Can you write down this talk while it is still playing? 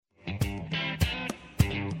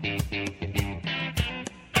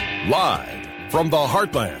Live from the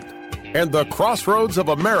heartland and the crossroads of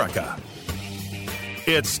America,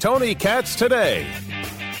 it's Tony Katz Today.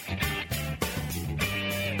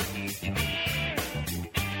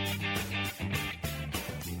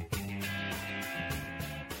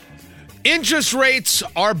 Interest rates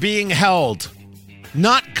are being held,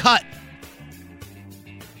 not cut.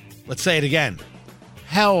 Let's say it again.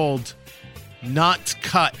 Held, not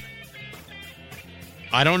cut.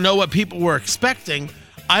 I don't know what people were expecting.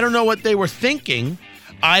 I don't know what they were thinking.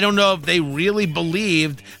 I don't know if they really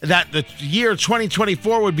believed that the year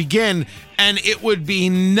 2024 would begin and it would be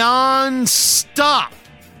non-stop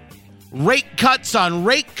rate cuts on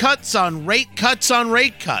rate cuts on rate cuts on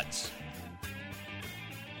rate cuts.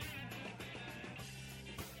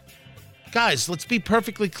 Guys, let's be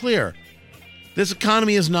perfectly clear. This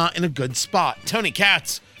economy is not in a good spot. Tony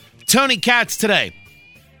Katz today.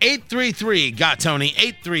 833-GOT-TONY,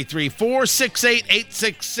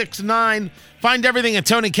 833-468-8669. Find everything at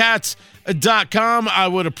TonyKatz.com. I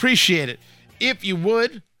would appreciate it if you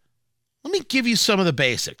would. Let me give you some of the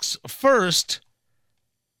basics. First,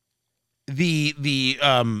 the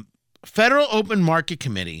Federal Open Market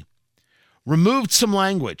Committee removed some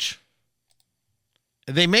language.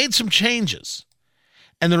 They made some changes.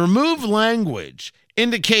 And the removed language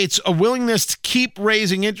indicates a willingness to keep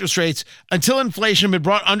raising interest rates until inflation has been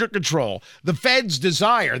brought under control. The Fed's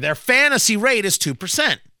desire, their fantasy rate is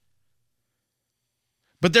 2%.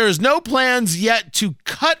 But there is no plans yet to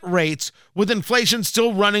cut rates with inflation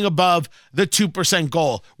still running above the 2%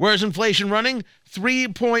 goal. Where's inflation running?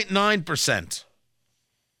 3.9%.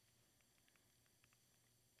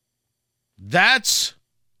 That's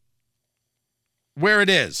where it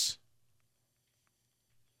is.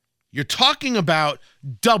 You're talking about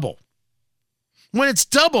double. When it's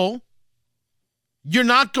double, you're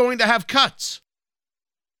not going to have cuts.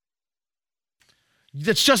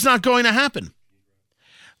 That's just not going to happen.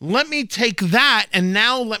 Let me take that and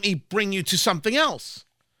now let me bring you to something else.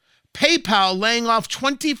 PayPal laying off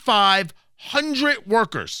 2,500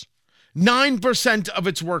 workers, 9% of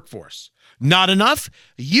its workforce. Not enough?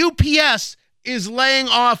 UPS is laying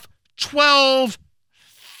off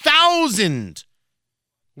 12,000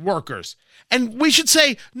 workers. And we should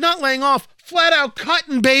say, not laying off, flat out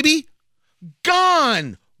cutting, baby.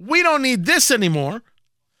 Gone. We don't need this anymore.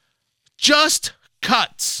 Just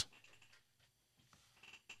cuts.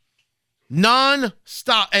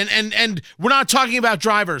 Non-stop. And we're not talking about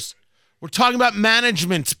drivers. We're talking about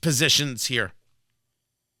management positions here.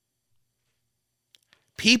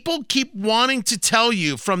 People keep wanting to tell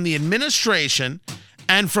you from the administration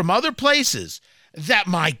and from other places that,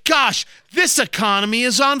 my gosh, this economy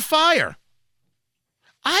is on fire.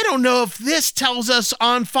 I don't know if this tells us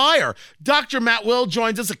on fire. Dr. Matt Will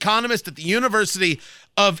joins us, economist at the University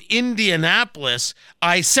of Indianapolis.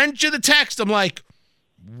 I sent you the text. I'm like,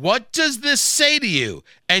 what does this say to you?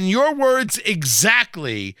 And your words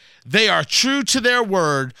exactly, they are true to their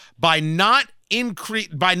word by not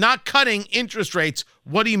cutting interest rates.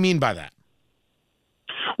 What do you mean by that?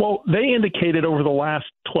 Well, they indicated over the last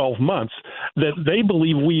 12 months that they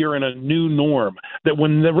believe we are in a new norm, that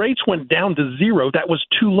when the rates went down to zero, that was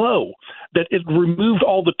too low, that it removed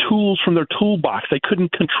all the tools from their toolbox. They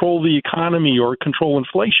couldn't control the economy or control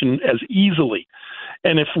inflation as easily.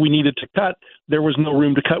 And if we needed to cut, there was no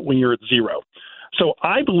room to cut when you're at zero. So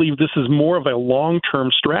I believe this is more of a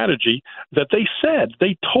long-term strategy that they said.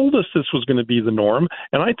 They told us this was going to be the norm,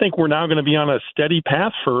 and I think we're now going to be on a steady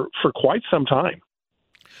path for quite some time.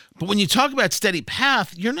 But when you talk about steady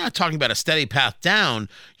path, you're not talking about a steady path down.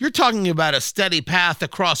 You're talking about a steady path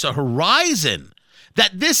across a horizon,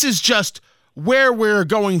 that this is just where we're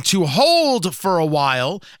going to hold for a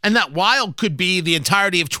while, and that while could be the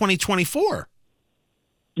entirety of 2024.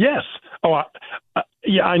 Yes.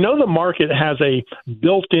 Yeah, I know the market has a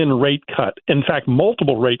built-in rate cut. In fact,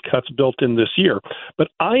 multiple rate cuts built in this year, but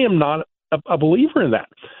I am not a believer in that.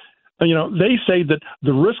 You know, they say that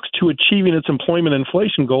the risks to achieving its employment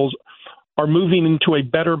inflation goals are moving into a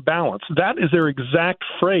better balance. That is their exact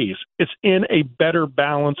phrase. It's in a better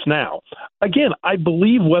balance now. Again, I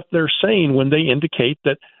believe what they're saying when they indicate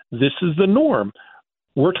that this is the norm.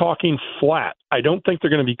 We're talking flat. I don't think they're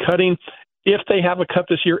going to be cutting. If they have a cut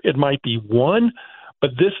this year, it might be one.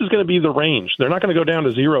 But this is going to be the range. They're not going to go down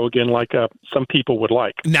to zero again like some people would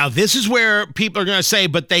like. Now, this is where people are going to say,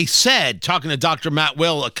 but they said, talking to Dr. Matt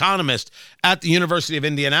Will, economist at the University of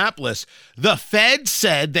Indianapolis, the Fed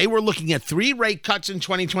said they were looking at 3 rate cuts in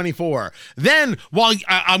 2024. Then, while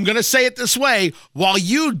I'm going to say it this way, while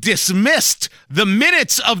you dismissed the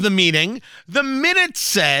minutes of the meeting, the minutes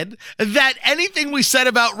said that anything we said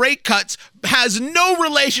about rate cuts has no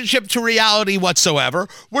relationship to reality whatsoever.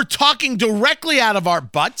 We're talking directly out of our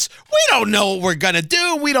butts. We don't know what we're going to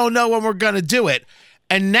do. We don't know when we're going to do it.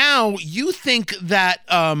 And now you think that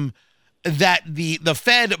that the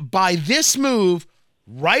Fed, by this move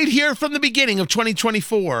right here from the beginning of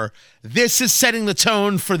 2024, this is setting the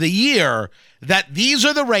tone for the year that these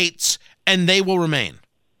are the rates and they will remain.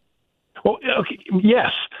 Well, okay,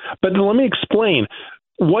 yes, but let me explain.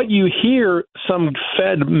 What you hear some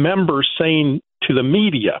Fed members saying to the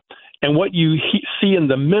media and what you see in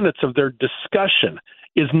the minutes of their discussion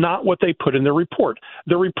is not what they put in their report.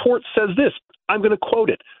 The report says this. I'm going to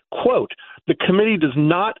quote it. Quote, the committee does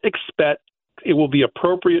not expect it will be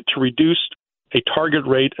appropriate to reduce a target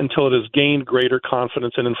rate until it has gained greater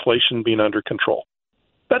confidence in inflation being under control.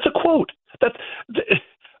 That's a quote.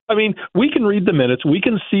 I mean, we can read the minutes. We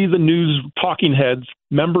can see the news talking heads,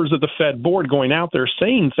 members of the Fed board going out there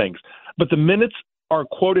saying things. But the minutes are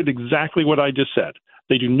quoted exactly what I just said.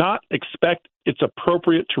 They do not expect it's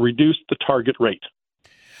appropriate to reduce the target rate.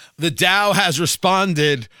 The Dow has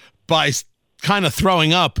responded by kind of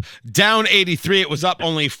throwing up. Down 83. It was up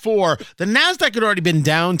only 4. The NASDAQ had already been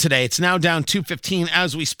down today. It's now down 215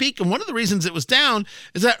 as we speak. And one of the reasons it was down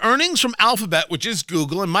is that earnings from Alphabet, which is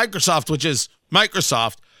Google, and Microsoft, which is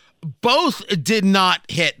Microsoft, both did not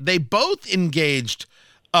hit. They both engaged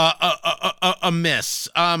a miss.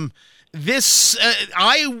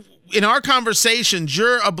 In our conversations,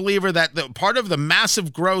 you're a believer that the part of the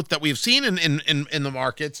massive growth that we've seen in the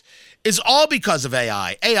markets is all because of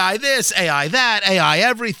AI. AI this, AI that, AI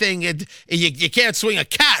everything. You can't swing a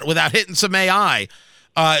cat without hitting some AI.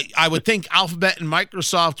 I would think Alphabet and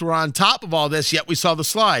Microsoft were on top of all this, yet we saw the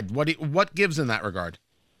slide. What gives in that regard?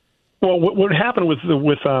 Well, what happened with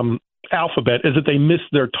Alphabet is that they missed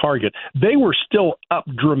their target. They were still up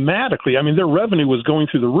dramatically. I mean, their revenue was going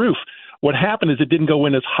through the roof. What happened is it didn't go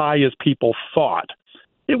in as high as people thought.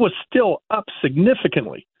 It was still up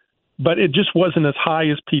significantly, but it just wasn't as high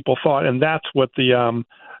as people thought, and that's what the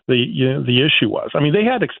issue was. I mean, they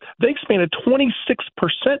expanded 26%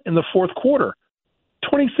 in the fourth quarter.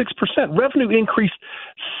 26%. Revenue increased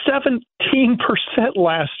 17%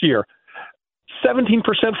 last year. 17%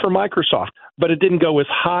 for Microsoft, but it didn't go as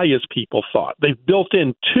high as people thought. They've built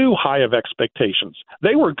in too high of expectations.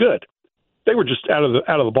 They were good. They were just out of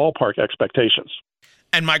the ballpark expectations.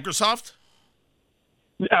 And Microsoft?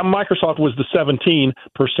 Microsoft was the 17%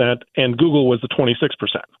 and Google was the 26%.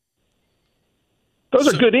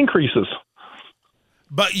 Those are good increases.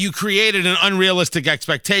 But you created an unrealistic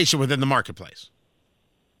expectation within the marketplace.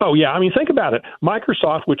 Oh, yeah. I mean, think about it.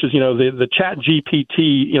 Microsoft, which is, the Chat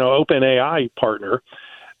GPT, OpenAI partner,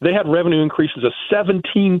 they had revenue increases of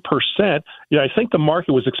 17%. I think the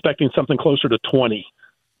market was expecting something closer to 20.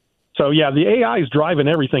 So, yeah, the AI is driving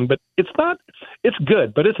everything, but it's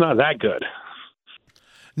good, but it's not that good.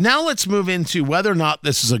 Now let's move into whether or not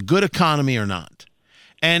this is a good economy or not.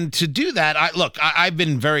 And to do that, I've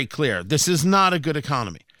been very clear. This is not a good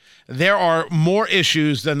economy. There are more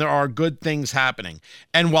issues than there are good things happening.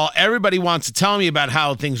 And while everybody wants to tell me about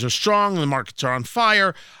how things are strong and the markets are on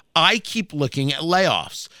fire, I keep looking at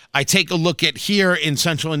layoffs. I take a look at here in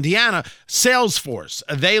central Indiana, Salesforce,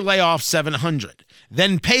 they lay off 700.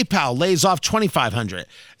 Then PayPal lays off 2,500.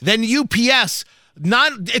 Then UPS,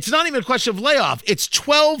 it's not even a question of layoff. It's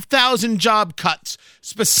 12,000 job cuts,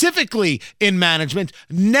 specifically in management,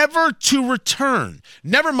 never to return.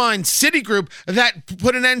 Never mind Citigroup that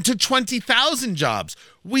put an end to 20,000 jobs.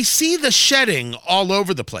 We see the shedding all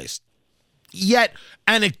over the place. Yet,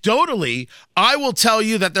 anecdotally, I will tell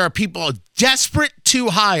you that there are people desperate to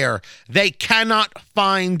hire. They cannot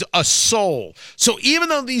find a soul. So even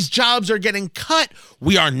though these jobs are getting cut,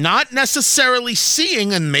 we are not necessarily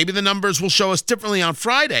seeing, and maybe the numbers will show us differently on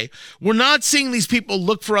Friday, we're not seeing these people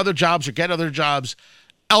look for other jobs or get other jobs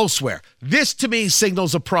elsewhere. This, to me,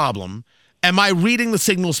 signals a problem. Am I reading the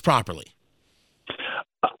signals properly?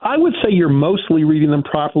 I would say you're mostly reading them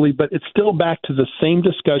properly, but it's still back to the same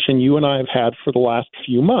discussion you and I have had for the last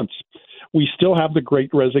few months. We still have the Great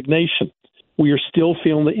Resignation. We are still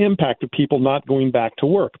feeling the impact of people not going back to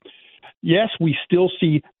work. Yes, we still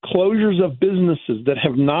see closures of businesses that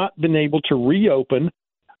have not been able to reopen.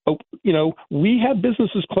 We had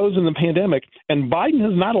businesses closed in the pandemic, and Biden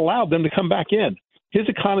has not allowed them to come back in. His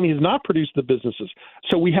economy has not produced the businesses.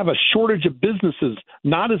 So we have a shortage of businesses,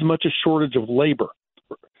 not as much a shortage of labor.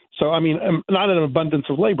 So, not an abundance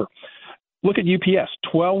of labor. Look at UPS,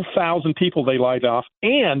 12,000 people they laid off,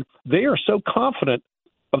 and they are so confident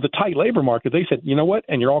of the tight labor market, they said, you know what,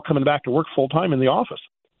 and you're all coming back to work full-time in the office.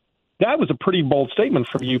 That was a pretty bold statement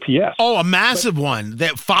from UPS. Oh, a massive one.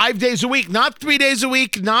 That 5 days a week, not 3 days a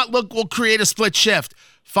week, not look, we'll create a split shift.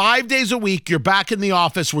 5 days a week, you're back in the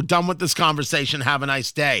office. We're done with this conversation. Have a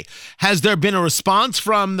nice day. Has there been a response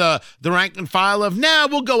from the rank and file of, nah,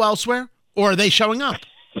 we'll go elsewhere? Or are they showing up?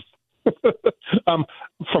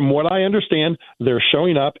 From what I understand, they're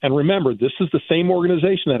showing up. And remember, this is the same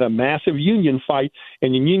organization that had a massive union fight,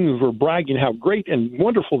 and the unions were bragging how great and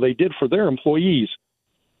wonderful they did for their employees,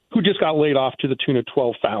 who just got laid off to the tune of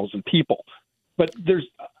 12,000 people. But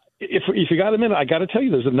if you got a minute, I got to tell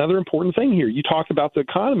you, there's another important thing here. You talked about the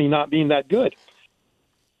economy not being that good.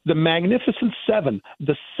 The Magnificent Seven,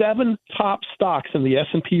 the 7 top stocks in the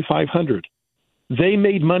S&P 500, they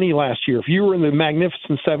made money last year. If you were in the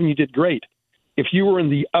Magnificent Seven, you did great. If you were in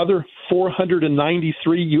the other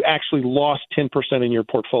 493, you actually lost 10% in your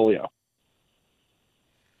portfolio.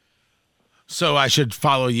 So I should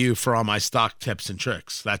follow you for all my stock tips and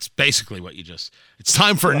tricks. That's basically what it's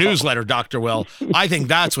time for a newsletter, Dr. Will. I think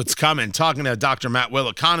that's what's coming. Talking to Dr. Matt Will,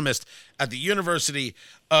 economist at the University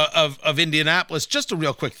of Indianapolis. Just a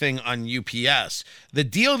real quick thing on UPS. The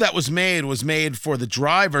deal that was made for the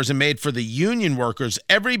drivers and made for the union workers.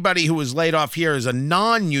 Everybody who was laid off here is a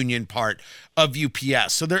non-union part of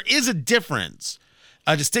UPS. So there is a difference,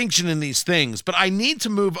 a distinction in these things. But I need to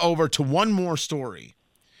move over to one more story,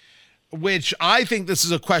 which I think this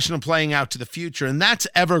is a question of playing out to the future, and that's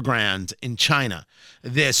Evergrande in China.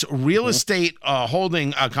 This real estate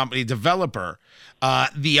holding company developer,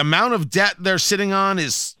 the amount of debt they're sitting on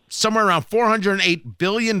is somewhere around $408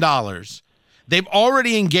 billion. They've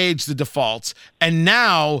already engaged the defaults, and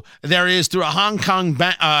now there is, through a Hong Kong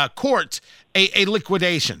court, a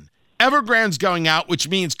liquidation. Evergrande's going out, which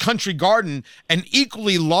means Country Garden, an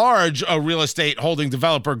equally large real estate holding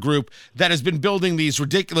developer group that has been building these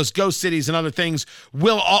ridiculous ghost cities and other things,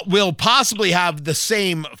 will possibly have the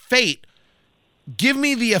same fate. Give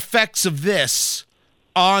me the effects of this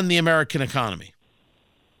on the American economy.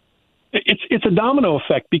 It's a domino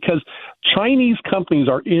effect because Chinese companies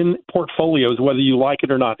are in portfolios, whether you like it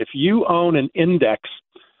or not. If you own an index,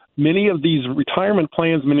 many of these retirement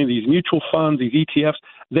plans, many of these mutual funds, these ETFs,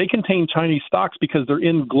 they contain Chinese stocks because they're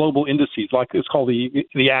in global indices, like it's called the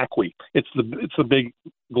ACWI. It's the big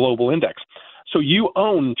global index. So you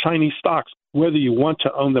own Chinese stocks whether you want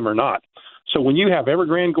to own them or not. So when you have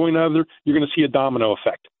Evergrande going under, you're going to see a domino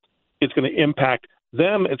effect. It's going to impact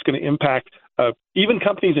them. It's going to impact even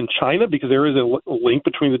companies in China, because there is a link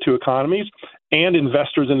between the two economies, and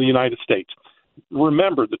investors in the United States.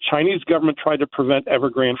 Remember, the Chinese government tried to prevent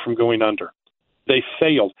Evergrande from going under. They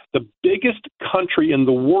failed. The biggest country in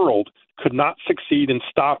the world could not succeed in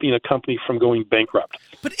stopping a company from going bankrupt.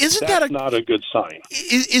 But isn't That's not a good sign?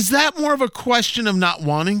 Is that more of a question of not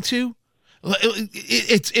wanting to?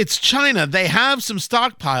 It's China. They have some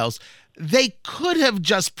stockpiles. They could have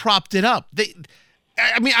just propped it up.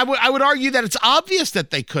 I would argue that it's obvious that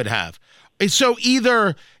they could have. So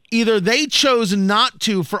either they chose not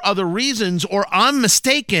to for other reasons, or I'm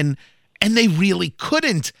mistaken and they really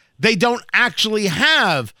couldn't. They don't actually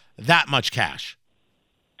have that much cash.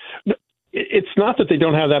 It's not that they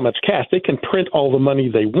don't have that much cash. They can print all the money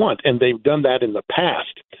they want, and they've done that in the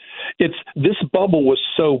past. This bubble was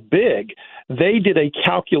so big, they did a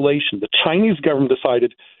calculation. The Chinese government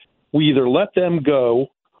decided we either let them go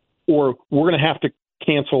or we're going to have to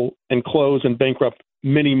cancel and close and bankrupt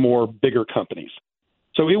many more bigger companies.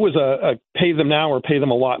 So it was a pay them now or pay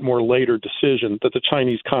them a lot more later decision that the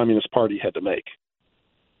Chinese Communist Party had to make.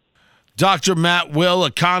 Dr. Matt Will,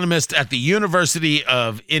 economist at the University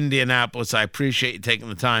of Indianapolis. I appreciate you taking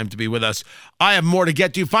the time to be with us. I have more to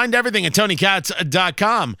get to. Find everything at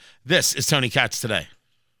TonyKatz.com. This is Tony Katz Today.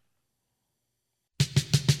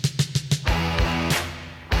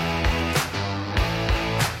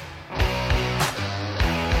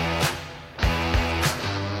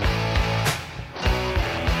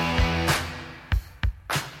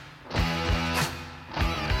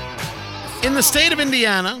 In the state of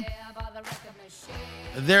Indiana,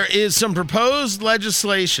 there is some proposed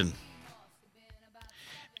legislation,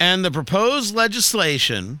 and the proposed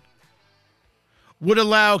legislation would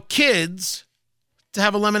allow kids to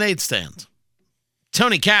have a lemonade stand.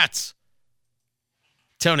 Tony Katz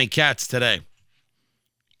Today.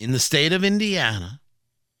 In the state of Indiana,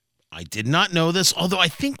 I did not know this, although I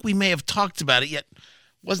think we may have talked about it, yet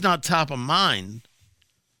was not top of mind.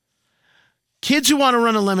 Kids who want to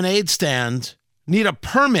run a lemonade stand need a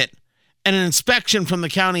permit and an inspection from the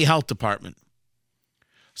county health department.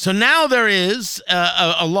 So now there is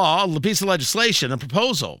a law, a piece of legislation, a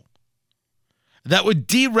proposal that would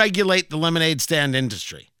deregulate the lemonade stand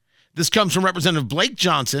industry. This comes from Representative Blake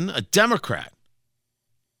Johnson, a Democrat,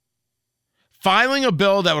 filing a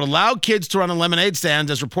bill that would allow kids to run a lemonade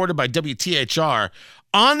stand, as reported by WTHR,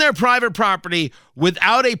 on their private property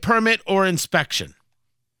without a permit or inspection.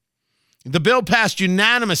 The bill passed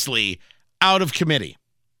unanimously out of committee.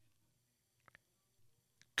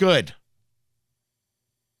 Good.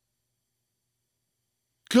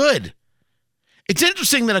 Good. It's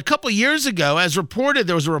interesting that a couple years ago, as reported,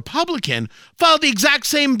 there was a Republican filed the exact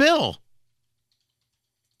same bill.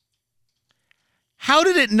 How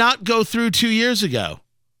did it not go through 2 years ago?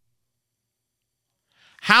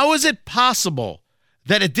 How is it possible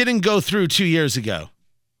that it didn't go through 2 years ago?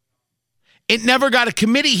 It never got a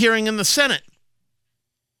committee hearing in the Senate.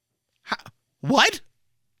 What?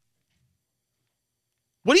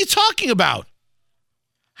 What are you talking about?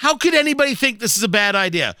 How could anybody think this is a bad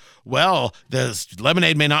idea? Well, the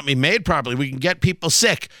lemonade may not be made properly. We can get people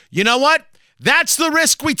sick. You know what? That's the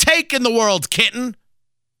risk we take in the world, kitten.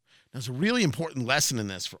 There's a really important lesson in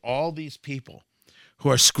this for all these people who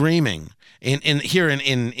are screaming here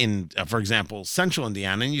in for example, central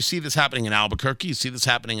Indiana. And you see this happening in Albuquerque. You see this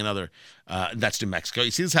happening in that's New Mexico. You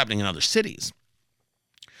see this happening in other cities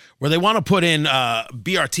where they want to put in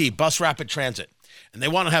BRT, bus rapid transit, and they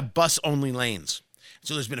want to have bus-only lanes.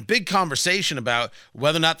 So there's been a big conversation about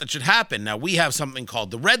whether or not that should happen. Now, we have something called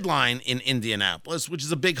the Red Line in Indianapolis, which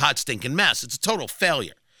is a big, hot, stinking mess. It's a total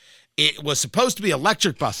failure. It was supposed to be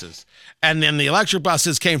electric buses, and then the electric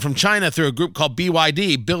buses came from China through a group called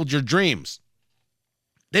BYD, Build Your Dreams.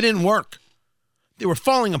 They didn't work. They were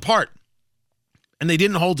falling apart, and they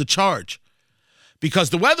didn't hold the charge because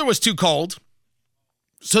the weather was too cold,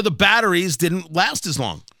 so the batteries didn't last as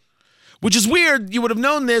long. Which is weird. You would have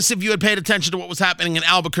known this if you had paid attention to what was happening in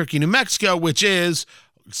Albuquerque, New Mexico, which is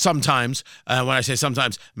sometimes, when I say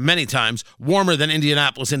sometimes, many times, warmer than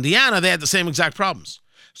Indianapolis, Indiana. They had the same exact problems.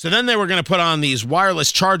 So then they were going to put on these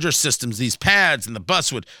wireless charger systems, these pads, and the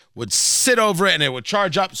bus would sit over it and it would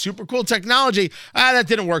charge up. Super cool technology. That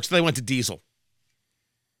didn't work, so they went to diesel.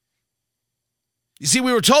 You see,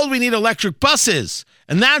 we were told we need electric buses,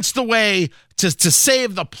 and that's the way to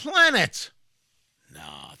save the planet.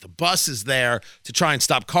 The bus is there to try and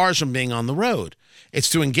stop cars from being on the road. It's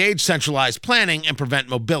to engage centralized planning and prevent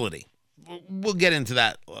mobility. We'll get into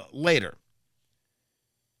that later.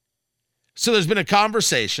 So there's been a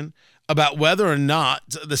conversation about whether or not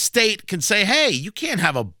the state can say, hey, you can't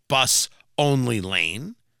have a bus-only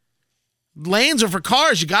lane. Lanes are for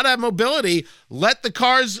cars. You got to have mobility. Let the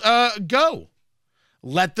cars go.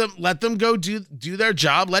 Let them go do their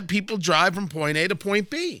job. Let people drive from point A to point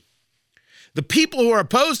B. The people who are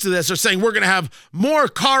opposed to this are saying we're going to have more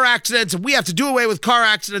car accidents and we have to do away with car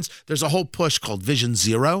accidents. There's a whole push called Vision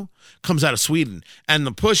Zero, comes out of Sweden. And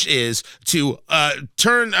the push is to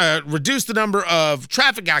reduce the number of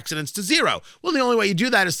traffic accidents to zero. Well, the only way you do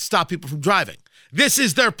that is to stop people from driving. This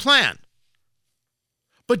is their plan.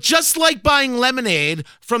 But just like buying lemonade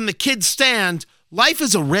from the kid's stand, life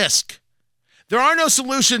is a risk. There are no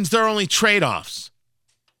solutions. There are only trade-offs.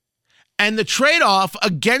 And the trade-off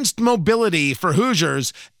against mobility for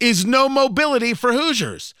Hoosiers is no mobility for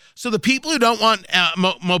Hoosiers. So the people who don't want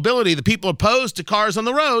mobility, the people opposed to cars on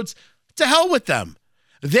the roads, to hell with them.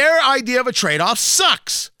 Their idea of a trade-off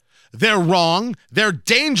sucks. They're wrong. They're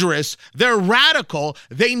dangerous. They're radical.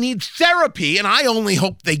 They need therapy, and I only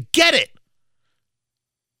hope they get it.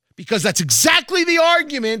 Because that's exactly the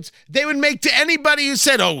argument they would make to anybody who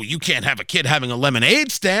said, oh, you can't have a kid having a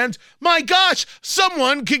lemonade stand. My gosh,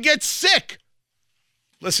 someone could get sick.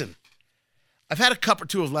 Listen, I've had a cup or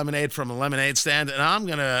two of lemonade from a lemonade stand, and I'm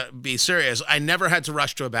going to be serious. I never had to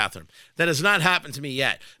rush to a bathroom. That has not happened to me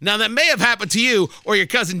yet. Now, that may have happened to you or your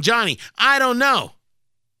cousin Johnny. I don't know.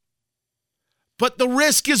 But the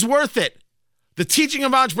risk is worth it. The teaching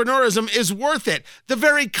of entrepreneurism is worth it. The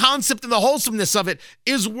very concept and the wholesomeness of it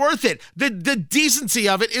is worth it. The decency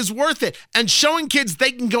of it is worth it. And showing kids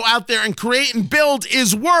they can go out there and create and build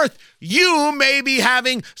is worth you maybe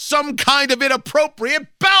having some kind of inappropriate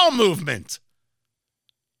bowel movement.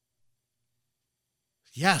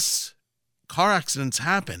 Yes, car accidents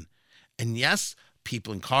happen. And yes,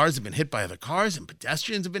 people in cars have been hit by other cars and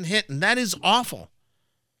pedestrians have been hit, and that is awful.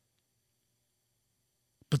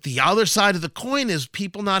 But the other side of the coin is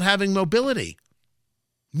people not having mobility.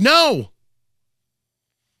 No.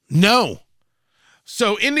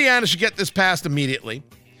 So Indiana should get this passed immediately.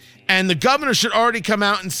 And the governor should already come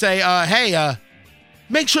out and say, hey,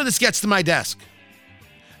 make sure this gets to my desk.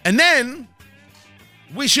 And then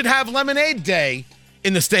we should have Lemonade Day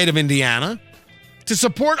in the state of Indiana to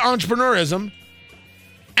support entrepreneurism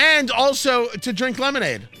and also to drink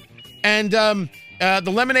lemonade. And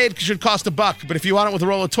the lemonade should cost $1, but if you want it with a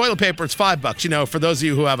roll of toilet paper, it's $5. You know, for those of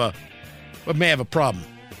you who may have a problem.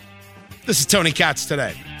 This is Tony Katz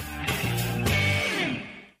today.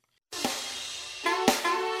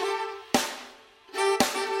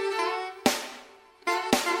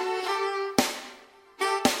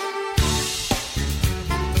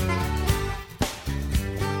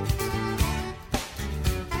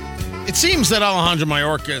 seems that Alejandro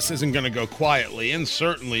Mayorkas isn't going to go quietly, and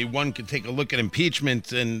certainly one could take a look at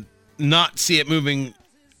impeachment and not see it moving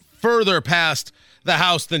further past the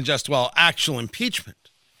House than just, actual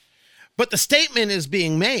impeachment. But the statement is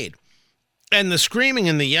being made, and the screaming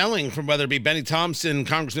and the yelling from whether it be Benny Thompson,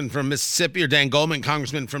 congressman from Mississippi, or Dan Goldman,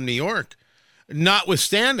 congressman from New York,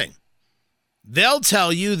 notwithstanding, they'll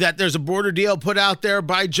tell you that there's a border deal put out there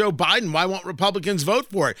by Joe Biden. Why won't Republicans vote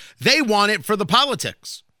for it? They want it for the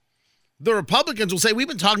politics. The Republicans will say, we've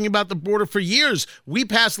been talking about the border for years. We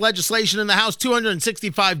passed legislation in the House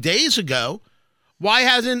 265 days ago. Why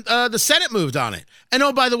hasn't the Senate moved on it? And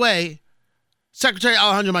oh, by the way, Secretary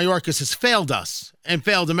Alejandro Mayorkas has failed us and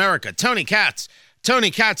failed America. Tony Katz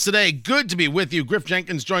today, good to be with you. Griff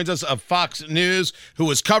Jenkins joins us of Fox News, who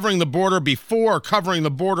was covering the border before covering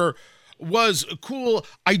the border was cool.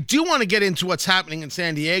 I do want to get into what's happening in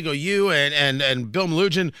San Diego. You and Bill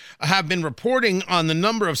Malugin have been reporting on the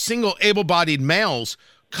number of single able-bodied males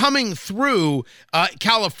coming through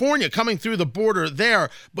California, coming through the border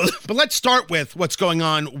there. But let's start with what's going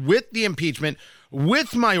on with the impeachment,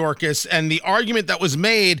 with Mayorkas, and the argument that was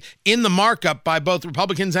made in the markup by both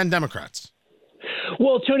Republicans and Democrats.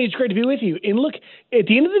 Well, Tony, it's great to be with you. And look, at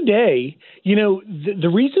the end of the day, the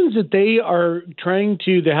reasons that the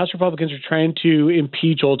House Republicans are trying to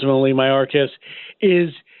impeach ultimately Mayorkas is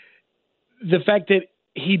the fact that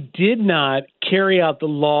he did not carry out the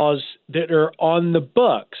laws that are on the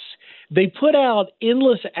books. They put out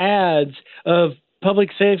endless ads of public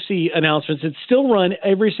safety announcements that still run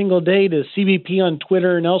every single day to CBP on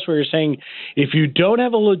Twitter and elsewhere saying, if you don't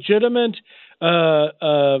have a legitimate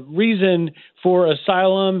reason for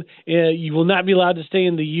asylum, you will not be allowed to stay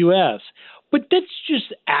in the U.S. But that's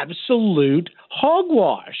just absolute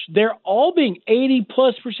hogwash. They're all being 80+%,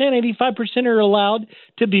 85% are allowed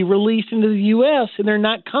to be released into the U.S., and they're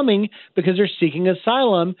not coming because they're seeking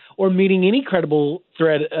asylum or meeting any credible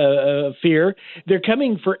threat fear. They're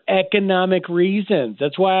coming for economic reasons.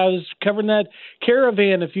 That's why I was covering that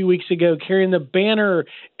caravan a few weeks ago, carrying the banner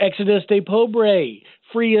Exodus de Pobre,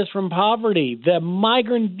 free us from poverty. The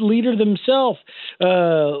migrant leader themselves,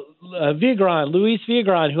 Luis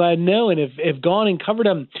Villagran, who I know and have gone and covered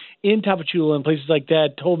him in Tapachula and places like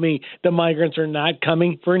that, told me the migrants are not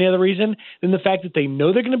coming for any other reason than the fact that they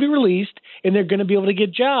know they're going to be released and they're going to be able to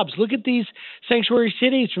get jobs. Look at these sanctuary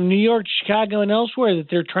cities from New York, Chicago, and elsewhere that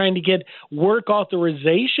they're trying to get work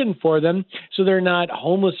authorization for them so they're not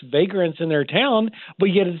homeless vagrants in their town, but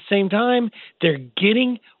yet at the same time, they're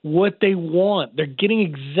getting what they want. They're getting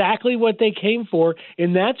exactly what they came for,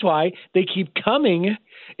 and that's why they keep coming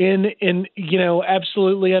in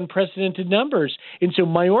absolutely unprecedented numbers. And so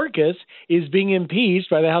Mayorkas is being impeached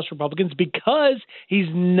by the House Republicans because he's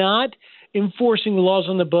not enforcing the laws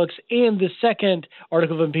on the books, and the second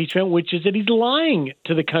article of impeachment, which is that he's lying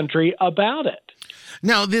to the country about it.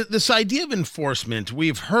 Now, this idea of enforcement,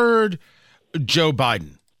 we've heard Joe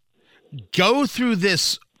Biden go through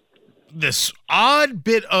this odd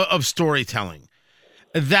bit of storytelling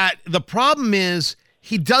that the problem is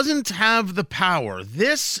he doesn't have the power.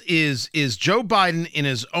 This is Joe Biden in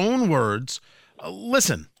his own words.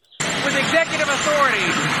 Listen. With executive authority,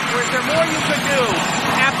 or is there more you could do?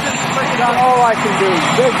 Absent Not all I can do.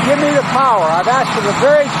 Just give me the power. I've asked for the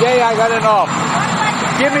very day I got in office.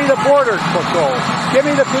 Give me the border patrol. Give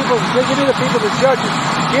me the people, the judges.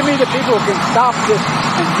 Give me the people who can stop this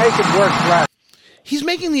and make it work for us. He's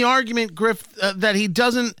making the argument, Griff, that he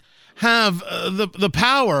doesn't have the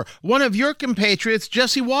power. One of your compatriots,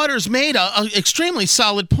 Jesse Waters, made a extremely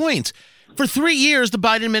solid point. For 3 years, the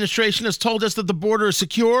Biden administration has told us that the border is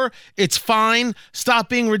secure, it's fine, stop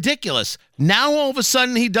being ridiculous. Now, all of a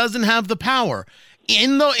sudden, he doesn't have the power.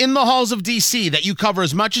 In the halls of D.C. that you cover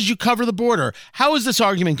as much as you cover the border, how is this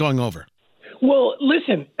argument going over? Well,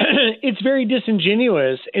 listen, it's very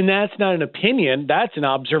disingenuous, and that's not an opinion. That's an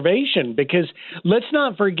observation, because let's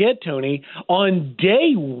not forget, Tony, on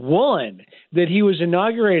day one that he was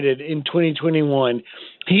inaugurated in 2021,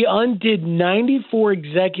 he undid 94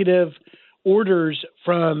 executive orders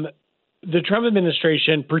from the Trump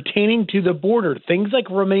administration pertaining to the border, things like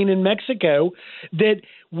remain in Mexico, that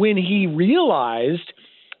when he realized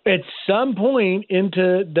at some point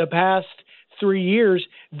into the past 3 years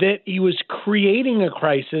that he was creating a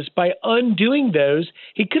crisis by undoing those,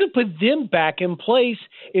 he could have put them back in place,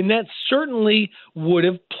 and that certainly would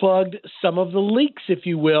have plugged some of the leaks, if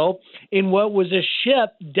you will, in what was a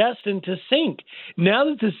ship destined to sink. Now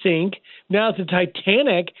that the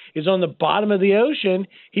Titanic is on the bottom of the ocean,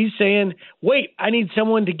 he's saying, wait, I need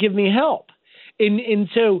someone to give me help. And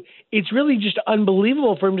so it's really just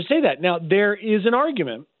unbelievable for him to say that. Now, there is an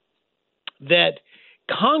argument that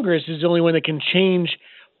Congress is the only one that can change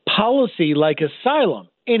policy like asylum.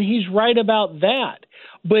 And he's right about that.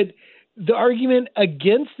 But the argument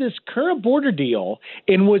against this current border deal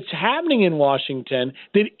and what's happening in Washington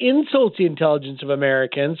that insults the intelligence of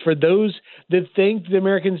Americans, for those that think the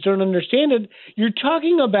Americans don't understand it, you're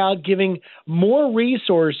talking about giving more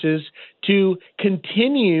resources to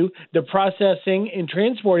continue the processing and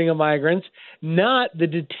transporting of migrants, not the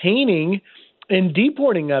detaining and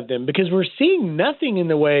deporting of them, because we're seeing nothing in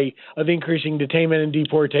the way of increasing detainment and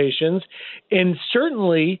deportations, and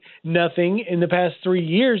certainly nothing in the past 3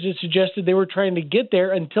 years that suggested they were trying to get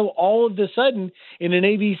there, until all of a sudden in an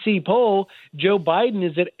ABC poll, Joe Biden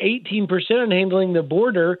is at 18% on handling the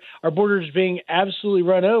border. Our border is being absolutely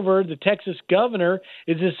run over. The Texas governor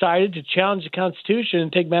has decided to challenge the Constitution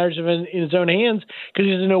and take matters in his own hands because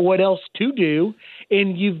he doesn't know what else to do.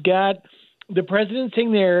 And you've got the president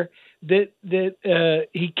sitting there that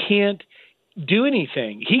he can't do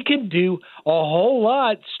anything. He can do a whole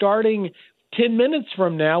lot starting 10 minutes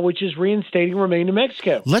from now, which is reinstating Remain in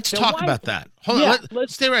Mexico. Let's talk about that. Hold on.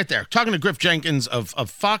 Let's stay right there. Talking to Griff Jenkins of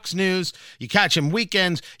Fox News. You catch him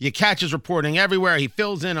weekends. You catch his reporting everywhere. He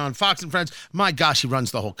fills in on Fox and Friends. My gosh, he runs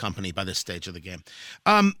the whole company by this stage of the game.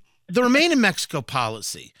 The Remain in Mexico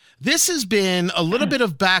policy. This has been a little bit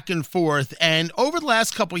of back and forth, and over the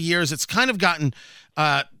last couple of years, it's kind of gotten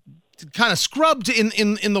kind of scrubbed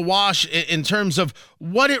in the wash in terms of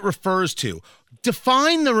what it refers to.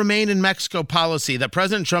 Define the Remain in Mexico policy that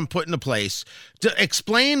President Trump put into place. To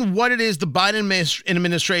explain what it is the Biden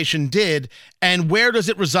administration did and where does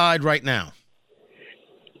it reside right now?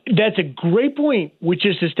 That's a great point, which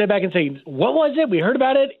is to step back and say, what was it? We heard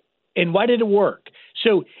about it, and why did it work?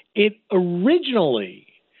 So it originally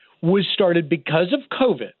was started because of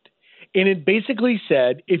COVID, and it basically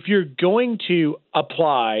said if you're going to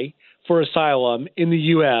apply for asylum in the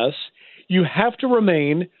U.S., you have to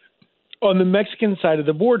remain on the Mexican side of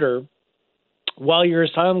the border while your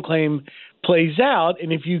asylum claim plays out.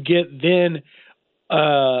 And if you get then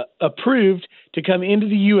approved to come into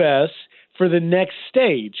the U.S. for the next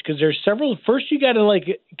stage, because there's several. First, you got to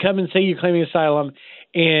come and say you're claiming asylum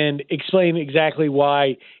and explain exactly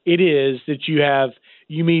why it is that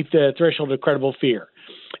you meet the threshold of credible fear.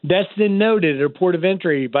 That's then noted at a port of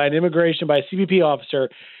entry by a CBP officer,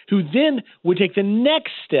 who then would take the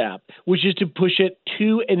next step, which is to push it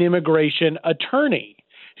to an immigration attorney,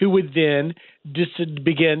 who would then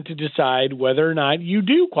begin to decide whether or not you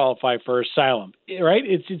do qualify for asylum. Right?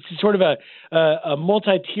 It's sort of a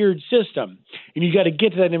multi-tiered system, and you got to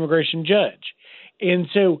get to that immigration judge. And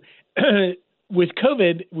so with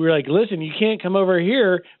COVID, we were like, listen, you can't come over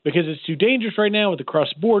here because it's too dangerous right now with the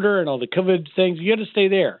cross-border and all the COVID things. You got to stay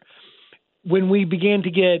there. When we began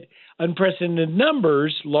to get unprecedented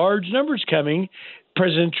numbers, large numbers coming,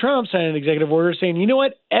 President Trump signed an executive order saying, you know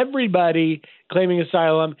what, everybody claiming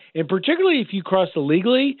asylum, and particularly if you cross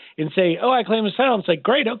illegally and say, oh, I claim asylum, it's like,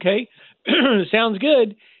 great, okay, sounds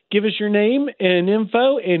good. Give us your name and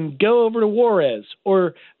info and go over to Juarez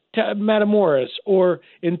or Matamoros or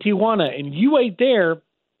in Tijuana, and you wait there,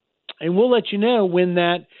 and we'll let you know when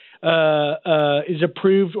that is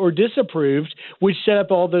approved or disapproved, which set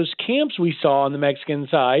up all those camps we saw on the Mexican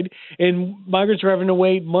side. And migrants are having to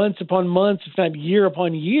wait months upon months, if not year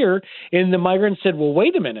upon year. And the migrants said, well,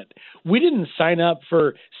 wait a minute. We didn't sign up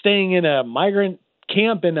for staying in a migrant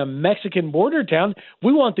camp in a Mexican border town.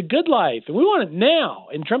 We want the good life, and we want it now.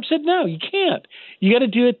 And Trump said, no, you can't. You got to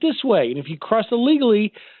do it this way. And if you cross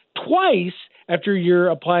illegally twice after you're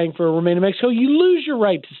applying for a Remain in Mexico, you lose your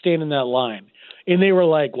right to stand in that line. And they were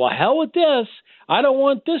like, well, hell with this. I don't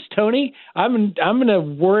want this, Tony. I'm going to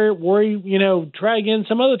worry, try again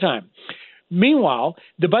some other time. Meanwhile,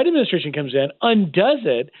 the Biden administration comes in, undoes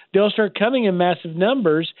it. They'll start coming in massive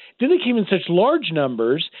numbers. Then they came in such large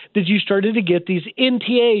numbers that you started to get these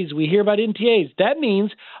NTAs. We hear about NTAs. That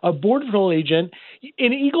means a Border Patrol agent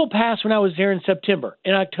in Eagle Pass. When I was there in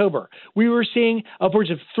October, we were seeing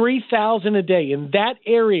upwards of 3,000 a day in that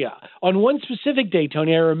area. On one specific day,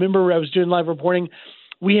 Tony, I remember I was doing live reporting.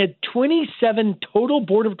 We had 27 total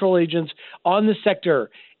Border Patrol agents on the sector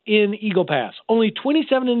in Eagle Pass, only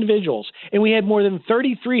 27 individuals, and we had more than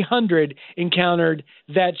 3,300 encountered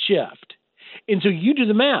that shift. And so you do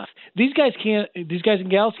the math. These guys and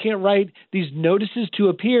gals can't write these notices to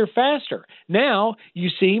appear faster. Now you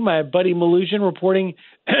see my buddy Malusian reporting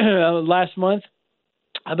last month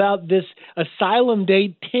about this asylum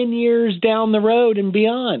date 10 years down the road and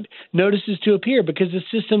beyond, notices to appear because the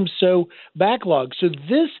system's so backlogged. So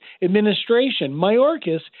this administration,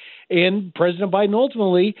 Mayorkas, and President Biden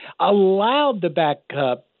ultimately allowed the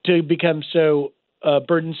backup to become so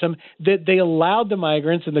burdensome that they allowed the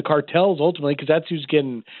migrants and the cartels ultimately, because that's who's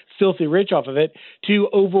getting filthy rich off of it, to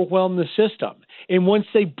overwhelm the system. And once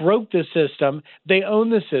they broke the system, they own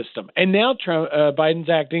the system. And now Biden's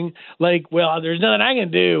acting like, well, there's nothing I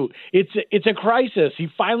can do. It's a crisis. He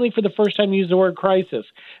finally, for the first time, used the word crisis.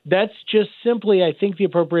 That's just simply, I think the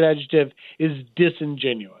appropriate adjective is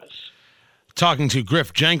disingenuous. Talking to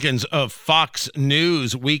Griff Jenkins of Fox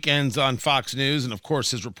News, weekends on Fox News, and of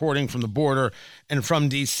course his reporting from the border and from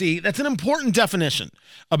D.C. That's an important definition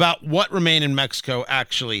about what Remain in Mexico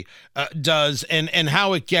actually does and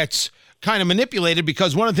how it gets kind of manipulated,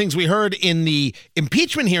 because one of the things we heard in the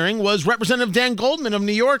impeachment hearing was Representative Dan Goldman of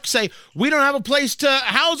New York say, we don't have a place to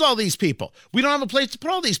house all these people. We don't have a place to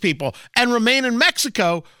put all these people. And Remain in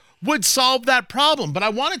Mexico would solve that problem. But I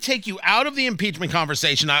want to take you out of the impeachment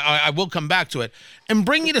conversation. I will come back to it and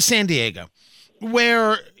bring you to San Diego,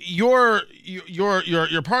 where your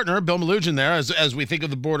partner, Bill Melugin there, as we think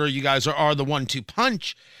of the border, you guys are the 1-2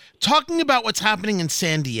 punch, talking about what's happening in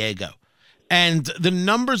San Diego and the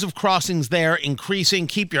numbers of crossings there increasing.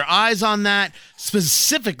 Keep your eyes on that,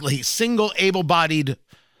 specifically single able-bodied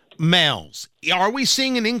males. Are we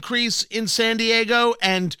seeing an increase in San Diego?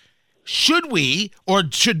 And should we, or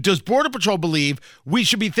does Border Patrol believe we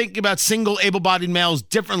should be thinking about single able-bodied males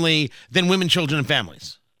differently than women, children, and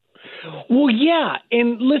families? Well, yeah.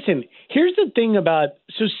 And listen, here's the thing about,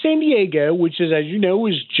 so San Diego, which is, as you know,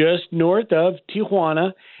 is just north of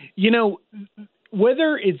Tijuana,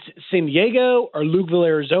 whether it's San Diego or Lukeville,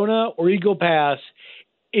 Arizona, or Eagle Pass,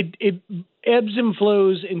 it ebbs and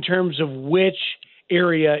flows in terms of which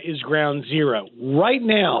area is ground zero. Right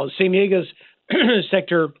now, San Diego's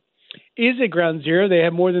sector is at ground zero. They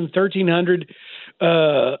have more than 1,300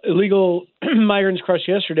 illegal migrants cross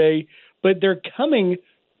yesterday, but they're coming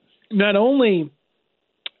not only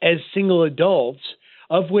as single adults,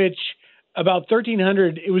 of which about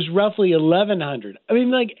 1,300, it was roughly 1,100. I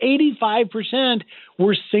mean, like 85%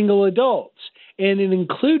 were single adults. And it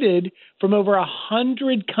included from over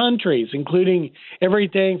 100 countries, including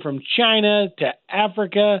everything from China to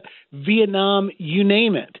Africa, Vietnam, you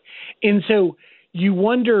name it. And so you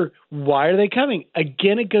wonder, why are they coming?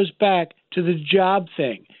 Again, it goes back to the job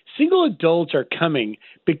thing. Single adults are coming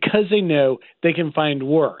because they know they can find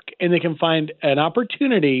work and they can find an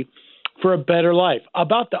opportunity for a better life.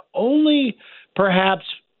 About the only, perhaps,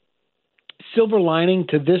 silver lining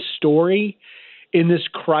to this story in this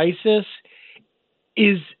crisis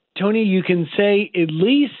is, Tony, you can say at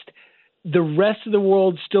least the rest of the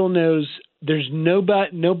world still knows there's no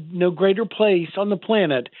greater place on the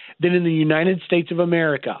planet than in the United States of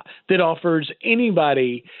America that offers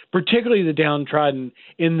anybody, particularly the downtrodden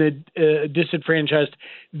and the disenfranchised,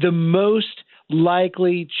 the most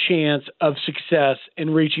likely chance of success in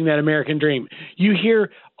reaching that American dream. You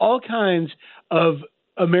hear all kinds of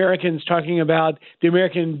Americans talking about the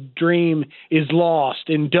American dream is lost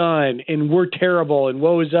and done and we're terrible and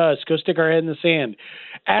woe is us, go stick our head in the sand.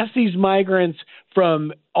 Ask these migrants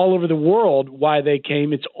from all over the world why they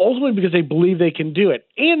came. It's ultimately because they believe they can do it.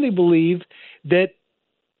 And they believe that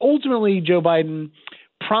ultimately Joe Biden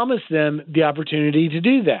promised them the opportunity to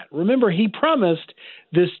do that. Remember, he promised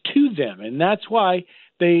this to them. And that's why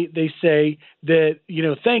they say that,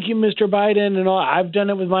 thank you, Mr. Biden, and all. I've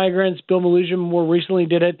done it with migrants. Bill Melugin more recently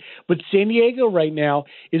did it. But San Diego right now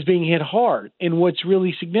is being hit hard. And what's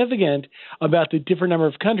really significant about the different number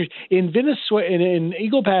of countries, in Venezuela, in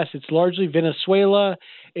Eagle Pass, it's largely Venezuela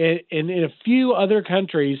and in a few other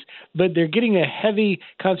countries, but they're getting a heavy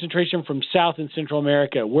concentration from South and Central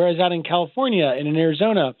America. Whereas out in California and in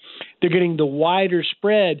Arizona, they're getting the wider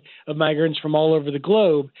spread of migrants from all over the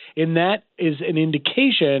globe. And that is an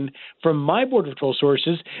indication from my Border Patrol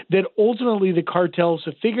sources that ultimately the cartels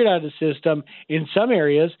have figured out a system in some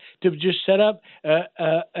areas to just set up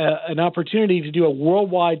an opportunity to do a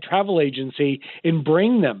worldwide travel agency and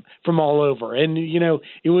bring them from all over. And,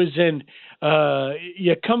 it was in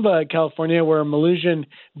Yacumba, California, where Melugin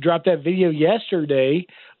dropped that video yesterday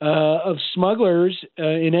of smugglers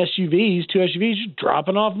in SUVs, 2 SUVs, just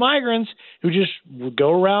dropping off migrants who just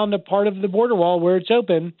go around a part of the border wall where it's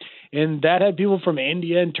open. And that had people from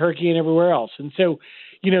India and Turkey and everywhere else. And so,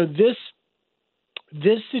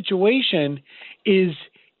 this situation is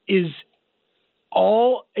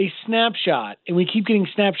all a snapshot, and we keep getting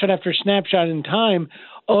snapshot after snapshot in time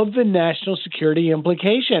of the national security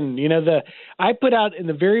implication. I put out in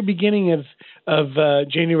the very beginning of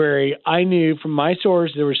January, I knew from my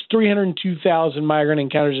source there was 302,000 migrant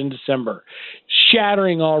encounters in December,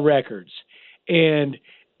 shattering all records. And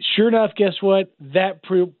sure enough, guess what? That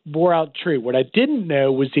bore out true. What I didn't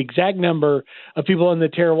know was the exact number of people on the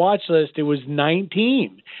terror watch list. It was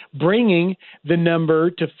 19, bringing the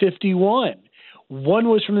number to 51. One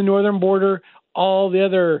was from the northern border. All the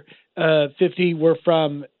other 50 were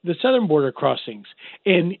from the southern border crossings.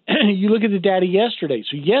 And you look at the data yesterday.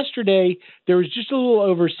 So yesterday, there was just a little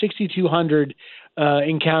over 6,200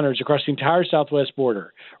 encounters across the entire southwest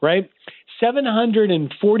border, right?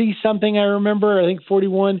 740 something, I remember, I think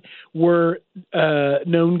 41 were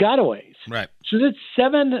known gotaways. Right. So that's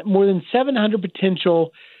more than 700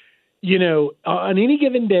 potential, on any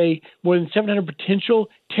given day, more than 700 potential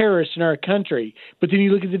terrorists in our country. But then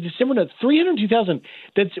you look at the December note, 302,000.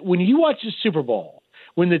 That's when you watch the Super Bowl,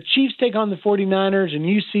 when the Chiefs take on the 49ers and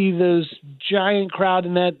you see those giant crowd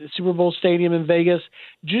in that Super Bowl stadium in Vegas,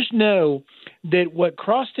 just know that what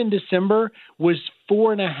crossed in December was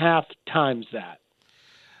 4.5 times that.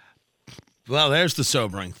 Well, there's the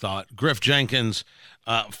sobering thought. Griff Jenkins,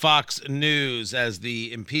 Fox News, as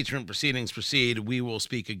the impeachment proceedings proceed, we will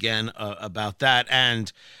speak again about that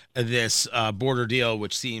and this border deal,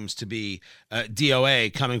 which seems to be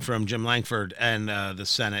DOA coming from Jim Lankford and the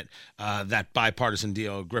Senate, that bipartisan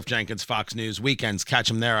deal. Griff Jenkins, Fox News, weekends. Catch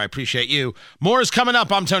him there. I appreciate you. More is coming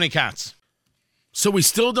up. I'm Tony Katz. So we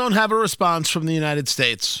still don't have a response from the United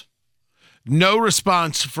States. No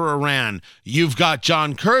response for Iran. You've got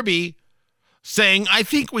John Kirby saying, I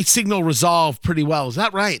think we signal resolve pretty well. Is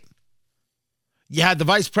that right? You had the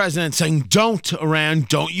vice president saying, don't, Iran,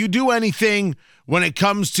 don't you do anything when it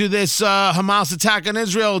comes to this Hamas attack on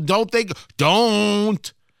Israel.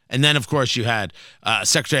 Don't. And then, of course, you had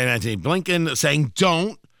Secretary Antony Blinken saying,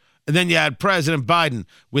 don't. And then you had President Biden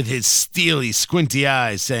with his steely, squinty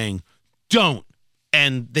eyes saying, don't.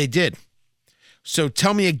 And they did. So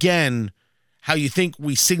tell me again how you think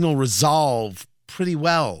we signal resolve pretty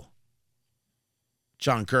well.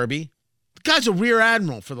 John Kirby. The guy's a rear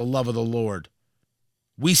admiral, for the love of the Lord.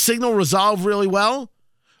 We signal resolve really well.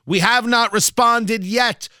 We have not responded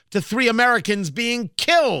yet to 3 Americans being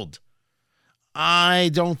killed. I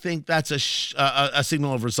don't think that's a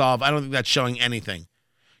signal of resolve. I don't think that's showing anything.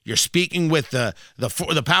 You're speaking with the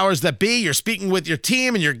powers that be. You're speaking with your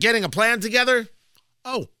team, and you're getting a plan together.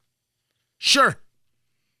 Oh, sure.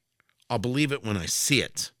 I'll believe it when I see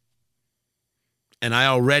it. And I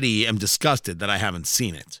already am disgusted that I haven't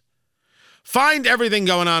seen it. Find everything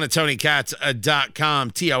going on at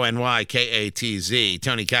TonyKatz.com, TonyKatz,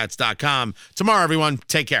 TonyKatz.com. Tomorrow, everyone,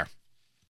 take care.